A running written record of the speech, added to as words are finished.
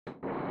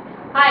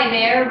Hi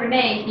there,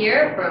 Renee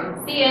here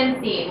from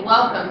CNC.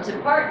 Welcome to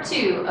part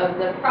 2 of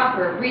the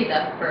proper breathe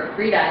up for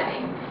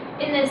freediving.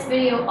 In this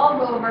video, I'll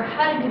go over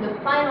how to do the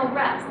final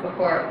rest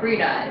before a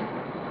freedive.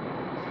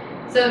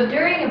 So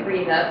during a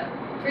breathe up,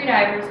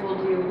 freedivers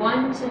will do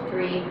 1 to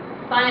 3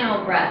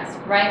 final breaths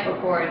right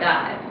before a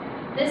dive.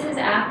 This is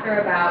after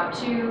about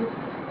 2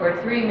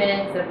 or 3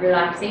 minutes of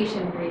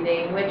relaxation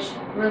breathing, which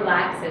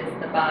relaxes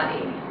the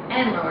body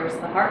and lowers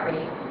the heart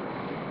rate.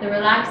 The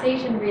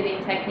relaxation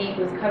breathing technique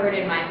was covered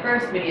in my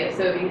first video,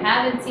 so if you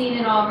haven't seen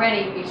it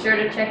already, be sure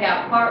to check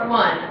out part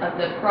 1 of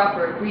the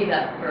proper breathe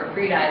up for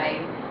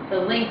freediving. The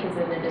link is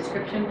in the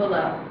description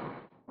below.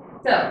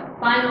 So,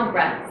 final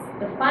breaths.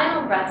 The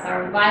final breaths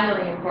are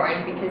vitally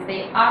important because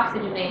they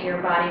oxygenate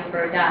your body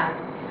for a dive.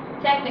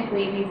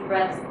 Technically, these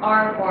breaths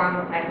are a form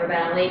of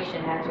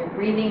hyperventilation as you're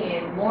breathing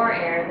in more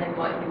air than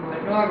what you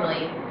would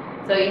normally,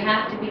 so you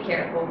have to be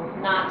careful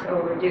not to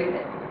overdo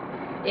it.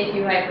 If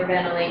you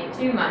hyperventilate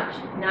too much,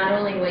 not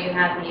only will you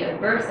have the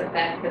adverse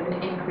effect of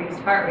an increased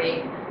heart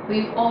rate, but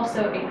you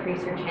also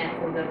increase your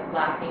chances of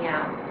blacking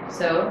out.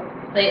 So,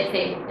 play it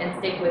safe and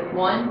stick with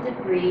 1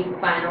 to 3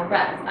 final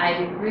breaths. I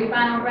do 3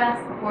 final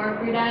breaths before a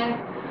free dive,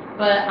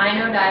 but I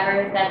know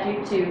divers that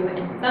do 2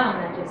 and some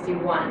that just do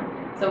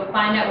 1. So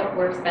find out what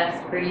works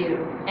best for you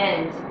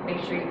and make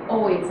sure you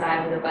always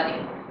dive with a buddy.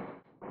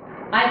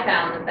 I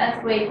found the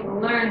best way to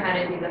learn how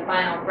to do the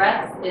final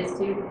breaths is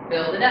to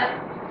build it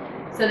up.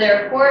 So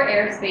there are 4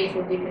 air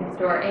spaces you can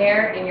store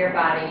air in your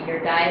body: your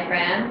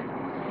diaphragm,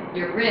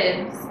 your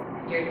ribs,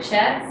 your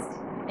chest,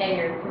 and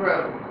your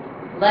throat.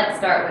 Let's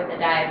start with the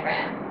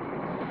diaphragm.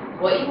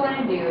 What you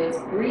want to do is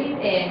breathe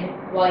in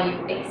while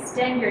you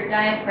extend your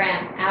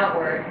diaphragm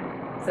outward.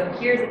 So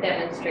here's a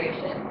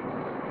demonstration.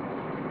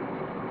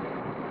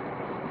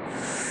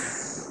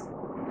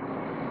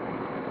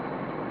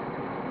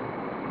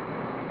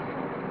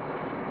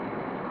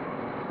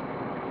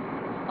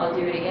 I'll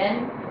do it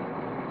again.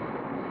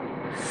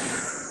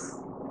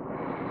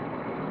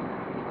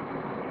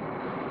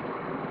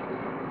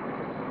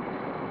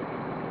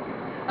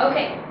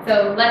 Okay,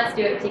 so let's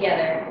do it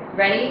together.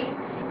 Ready?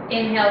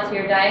 Inhale to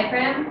your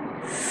diaphragm.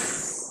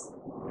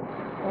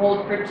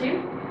 Hold for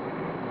 2.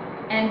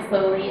 And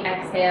slowly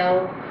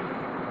exhale.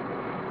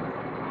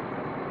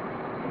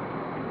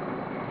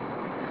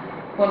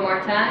 One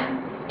more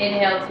time.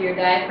 Inhale to your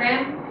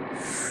diaphragm.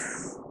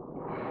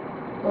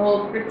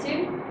 Hold for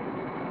 2.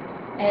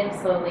 And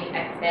slowly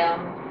exhale.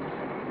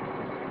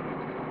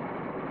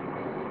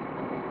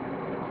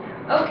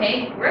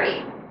 Okay,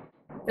 great.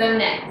 So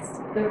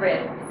next, the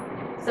ribs.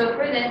 So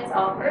for this,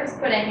 I'll first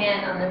put a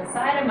hand on the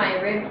side of my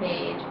rib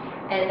cage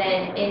and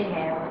then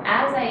inhale.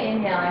 As I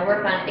inhale, I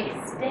work on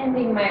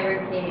extending my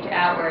rib cage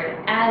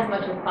outward as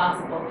much as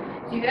possible.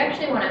 So you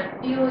actually want to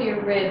feel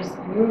your ribs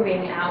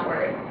moving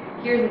outward.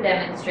 Here's a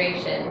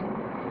demonstration.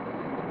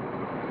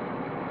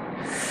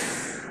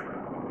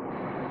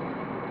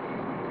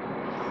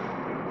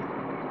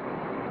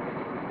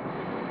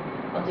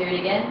 I'll do it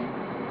again.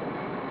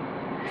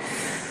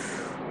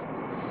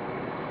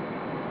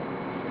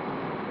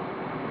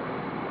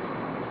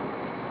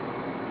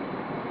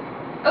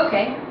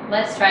 Okay,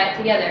 let's try it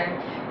together.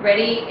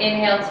 Ready?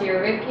 Inhale to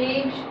your rib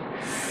cage.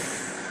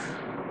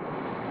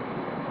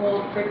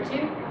 Hold for 2.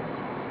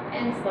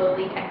 And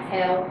slowly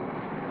exhale.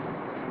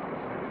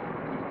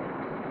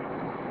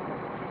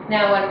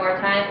 Now one more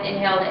time.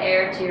 Inhale the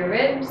air to your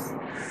ribs.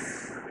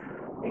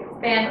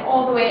 Expand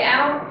all the way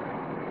out.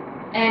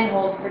 And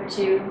hold for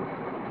 2.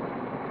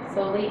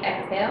 Slowly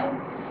exhale.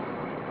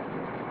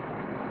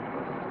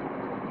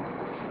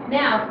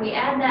 Now, if we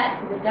add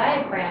that to the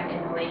diaphragm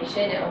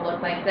inhalation, it will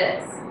look like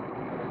this.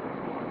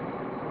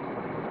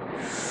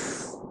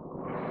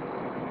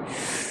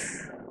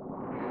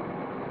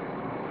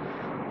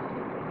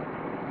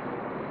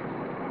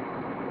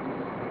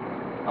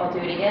 I'll do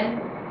it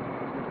again.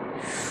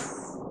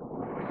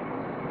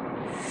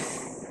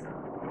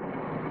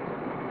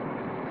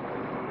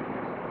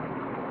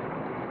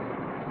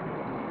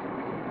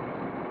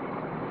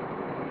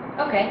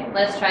 Okay,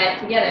 let's try it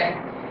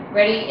together.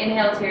 Ready?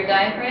 Inhale to your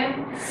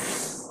diaphragm.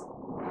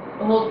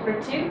 Hold for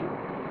 2.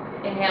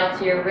 Inhale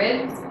to your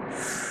ribs.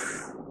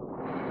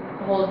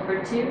 Hold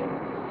for 2.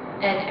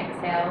 And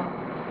exhale.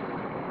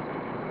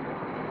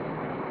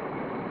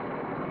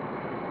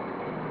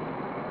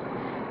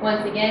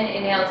 Once again,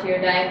 inhale to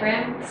your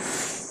diaphragm.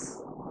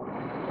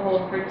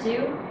 Hold for 2.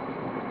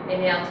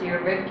 Inhale to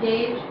your rib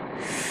cage.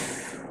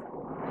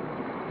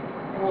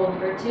 Hold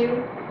for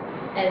 2.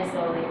 And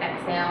slowly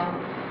exhale.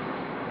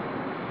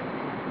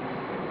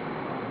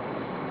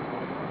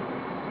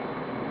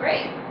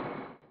 Great.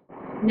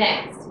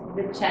 Next,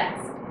 the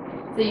chest.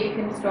 So you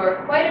can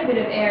store quite a bit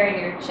of air in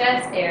your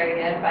chest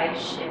area by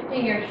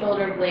shifting your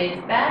shoulder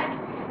blades back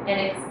and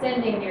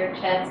extending your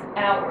chest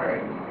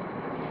outward.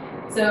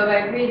 So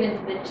if I breathe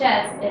into the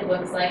chest, it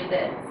looks like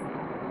this.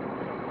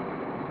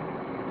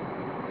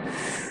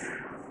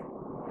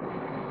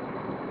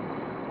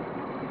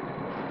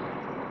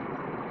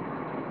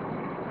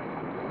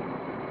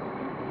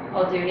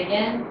 I'll do it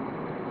again.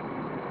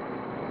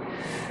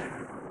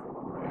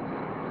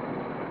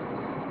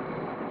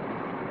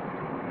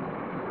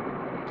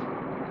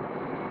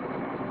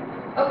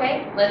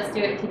 Okay, let's do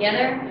it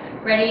together.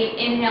 Ready?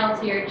 Inhale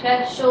to your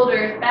chest,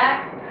 shoulders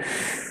back.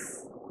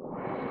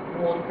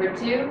 Hold for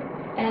 2,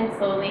 and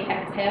slowly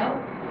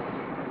exhale.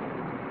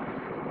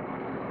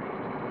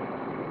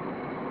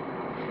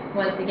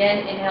 Once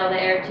again, inhale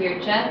the air to your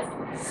chest.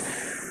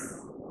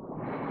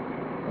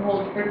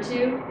 Hold for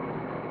 2,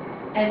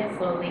 and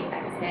slowly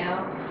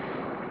exhale.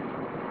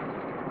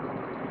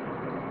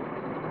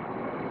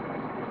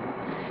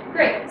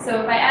 Great,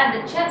 so if I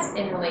add the chest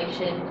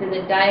inhalation to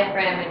the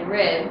diaphragm and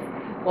ribs,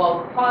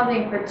 while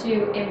pausing for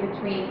 2 in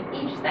between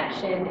each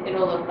section,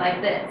 it'll look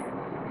like this.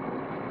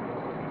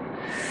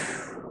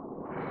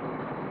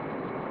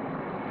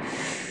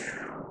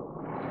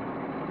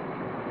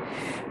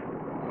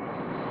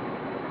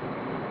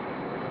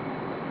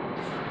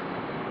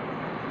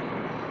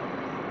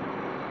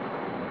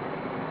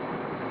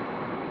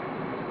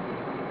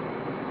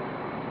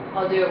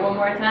 I'll do it one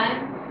more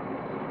time.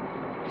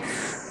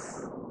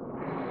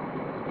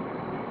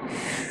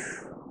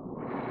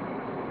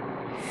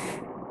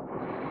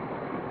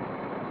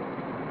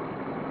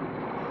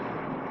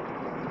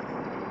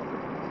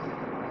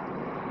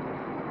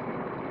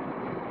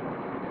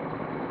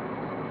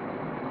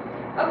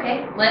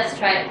 Okay, let's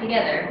try it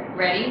together.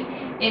 Ready?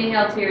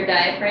 Inhale to your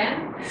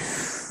diaphragm.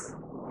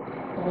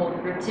 Hold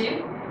for 2.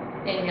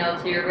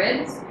 Inhale to your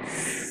ribs.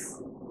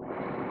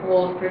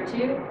 Hold for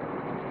 2.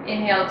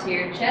 Inhale to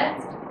your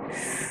chest.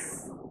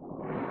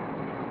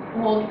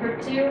 Hold for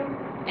 2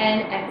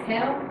 and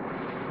exhale.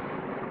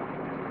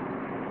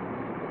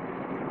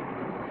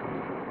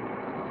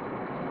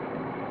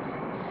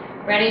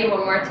 Ready?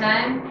 One more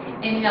time.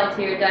 Inhale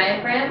to your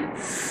diaphragm.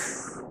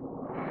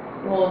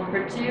 Hold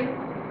for 2.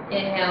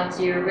 Inhale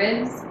to your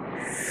ribs.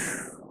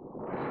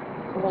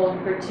 Hold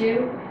for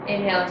 2.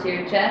 Inhale to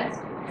your chest.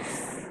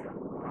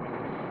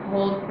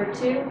 Hold for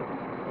 2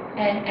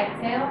 and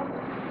exhale.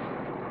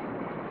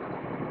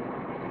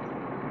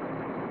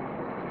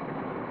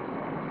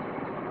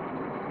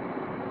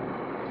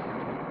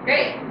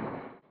 Great.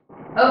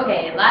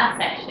 Okay, last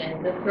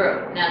section, the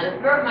throat. Now the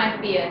throat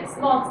might be a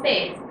small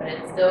space, but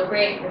it's still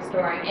great for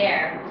storing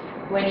air.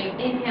 When you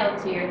inhale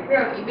to your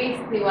throat, you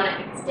basically want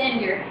to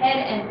extend your head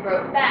and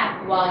throat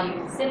back while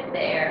you sip the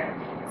air.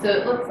 So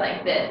it looks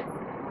like this.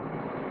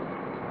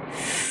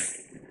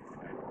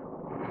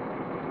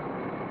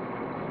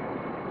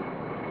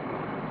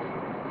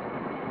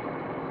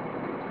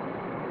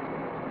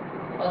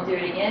 I'll do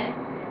it again.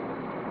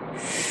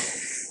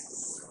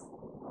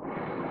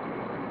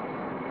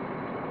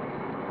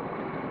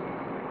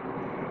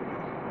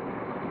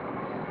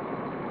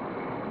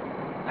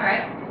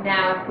 Alright,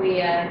 now if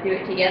we do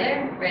it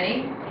together,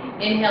 ready?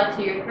 Inhale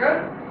to your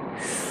throat.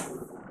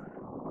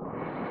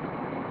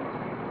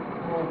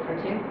 Hold for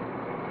 2.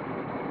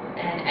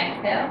 And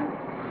exhale.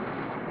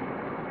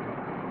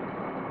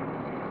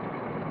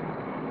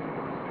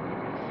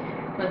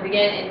 Once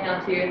again,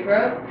 inhale to your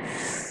throat.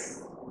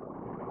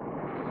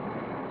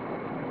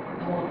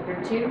 Hold for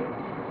 2.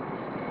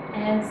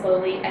 And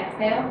slowly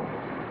exhale.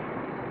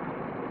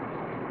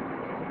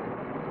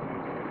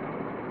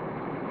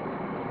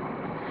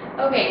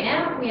 Okay,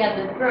 now if we add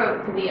the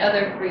throat to the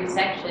other 3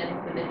 sections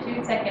with a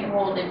 2-second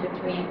hold in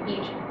between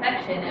each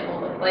section, it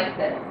will look like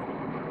this.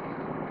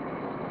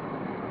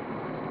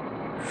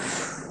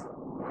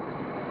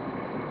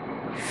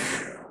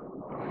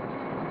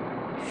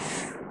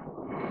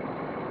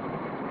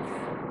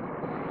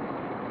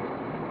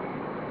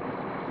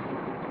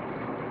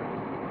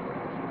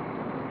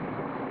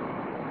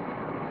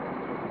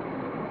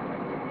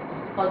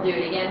 I'll do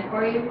it again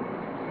for you.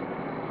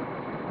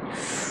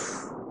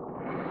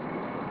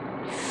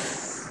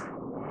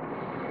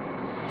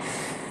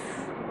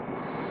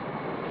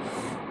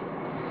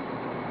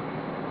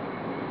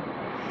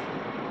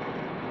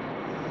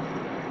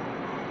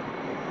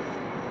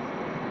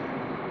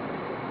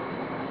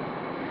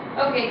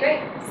 Okay, great.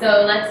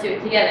 So let's do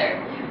it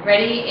together.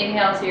 Ready?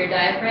 Inhale to your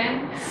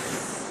diaphragm.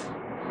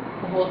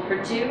 Hold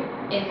for 2.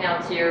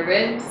 Inhale to your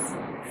ribs.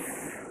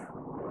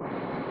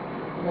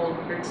 Hold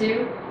for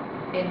 2.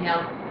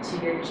 Inhale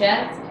to your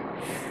chest.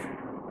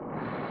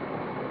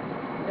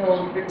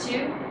 Hold for 2.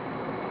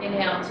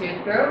 Inhale to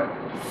your throat.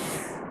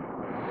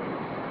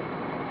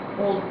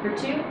 Hold for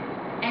 2.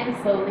 And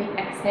slowly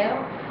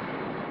exhale.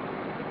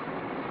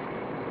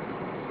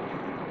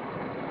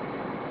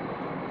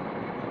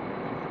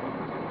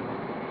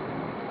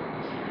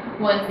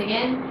 Once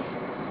again,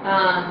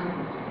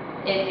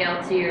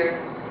 inhale to your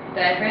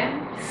diaphragm.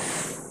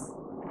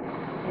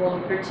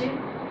 Hold for 2.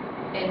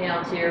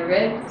 Inhale to your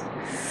ribs.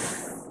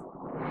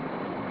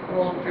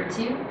 Hold for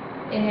 2.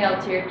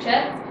 Inhale to your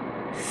chest.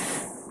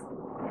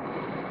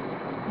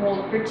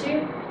 Hold for 2.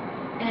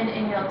 And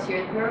inhale to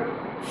your throat.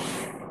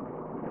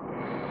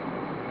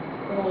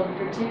 Hold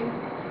for 2.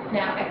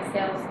 Now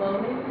exhale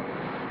slowly.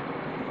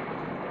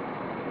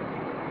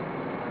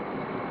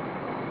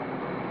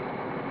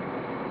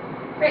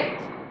 Great.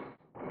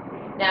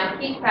 Now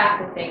keep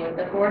practicing with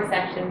the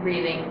 4-section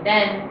breathing.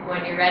 Then,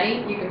 when you're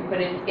ready, you can put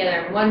it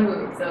together in one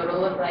move, so it'll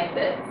look like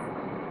this.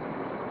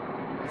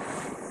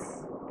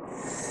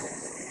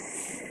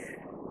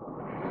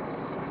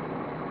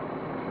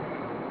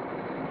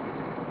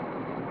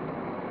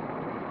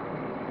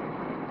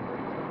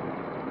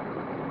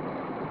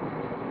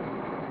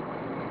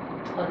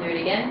 do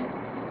it again.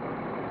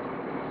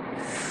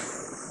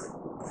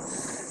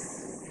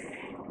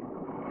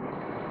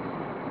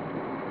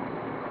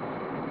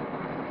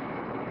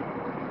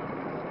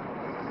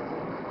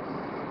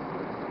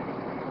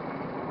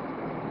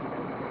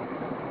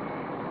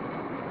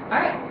 All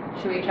right,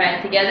 should we try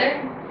it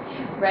together?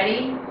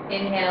 Ready?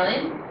 Inhale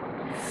in.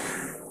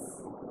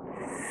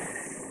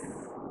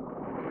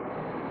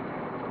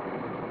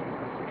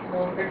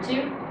 Hold for 2,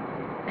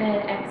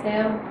 and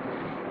exhale.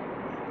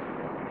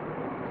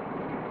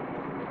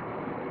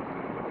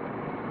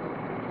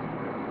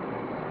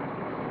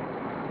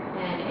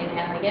 And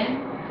inhale again.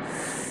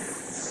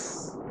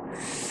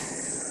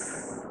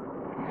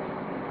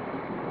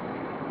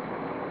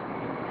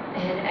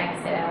 And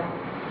exhale.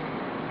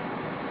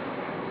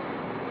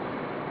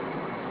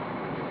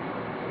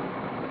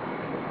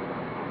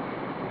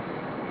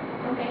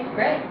 Okay,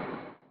 great.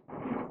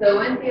 So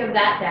once you have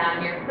that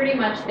down, you're pretty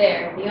much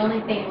there. The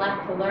only thing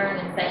left to learn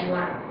is that you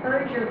want to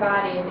purge your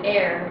body of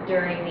air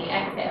during the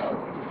exhales.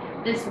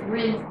 This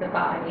rids the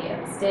body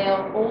of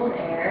stale, old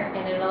air,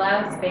 and it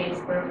allows space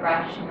for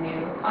fresh,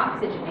 new,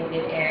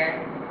 oxygenated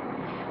air.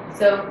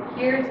 So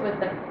here's what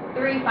the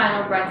 3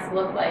 final breaths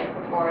look like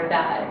before a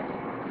dive.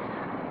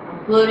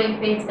 I'm floating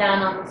face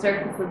down on the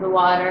surface of the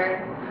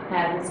water, I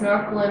have the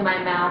snorkel in my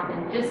mouth,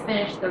 and just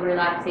finished the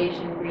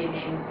relaxation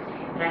breathing,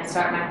 and I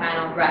start my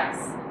final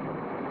breaths.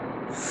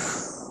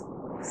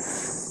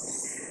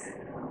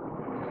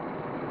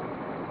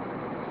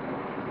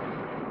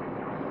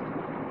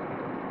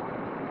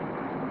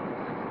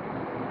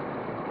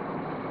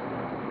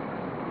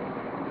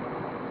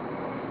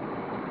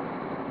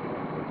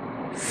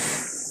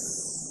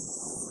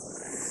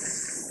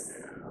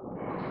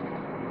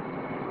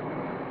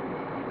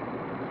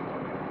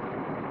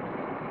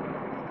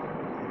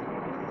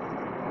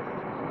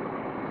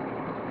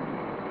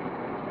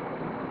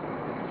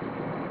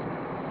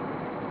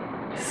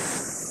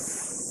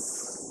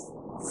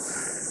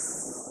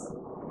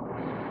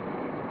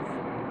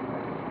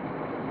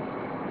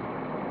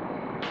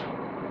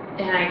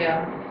 And I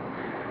go.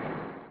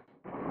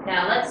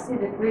 Now let's do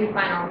the 3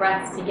 final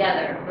breaths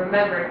together.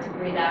 Remember to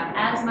breathe out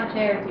as much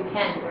air as you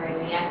can during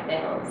the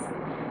exhales.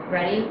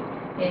 Ready?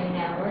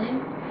 Inhale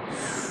in.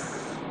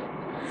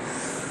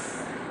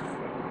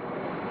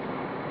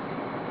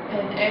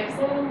 And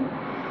exhale.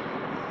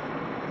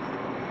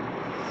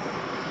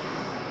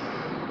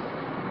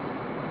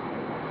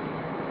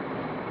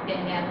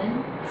 Inhale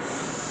in.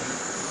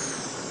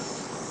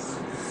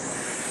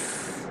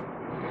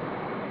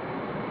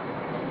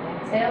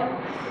 And exhale.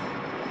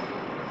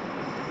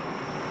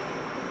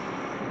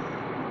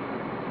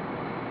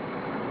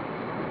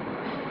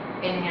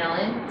 Inhale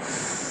in.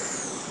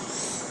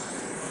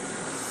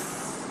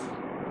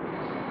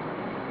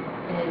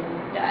 And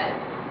dive.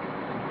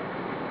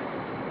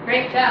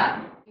 Great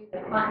job.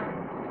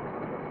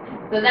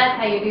 So that's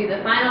how you do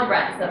the final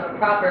breaths of a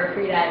proper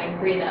freediving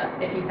breathe up.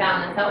 If you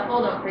found this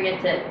helpful, don't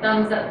forget to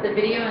thumbs up the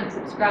video and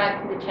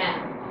subscribe to the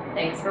channel.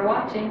 Thanks for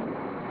watching.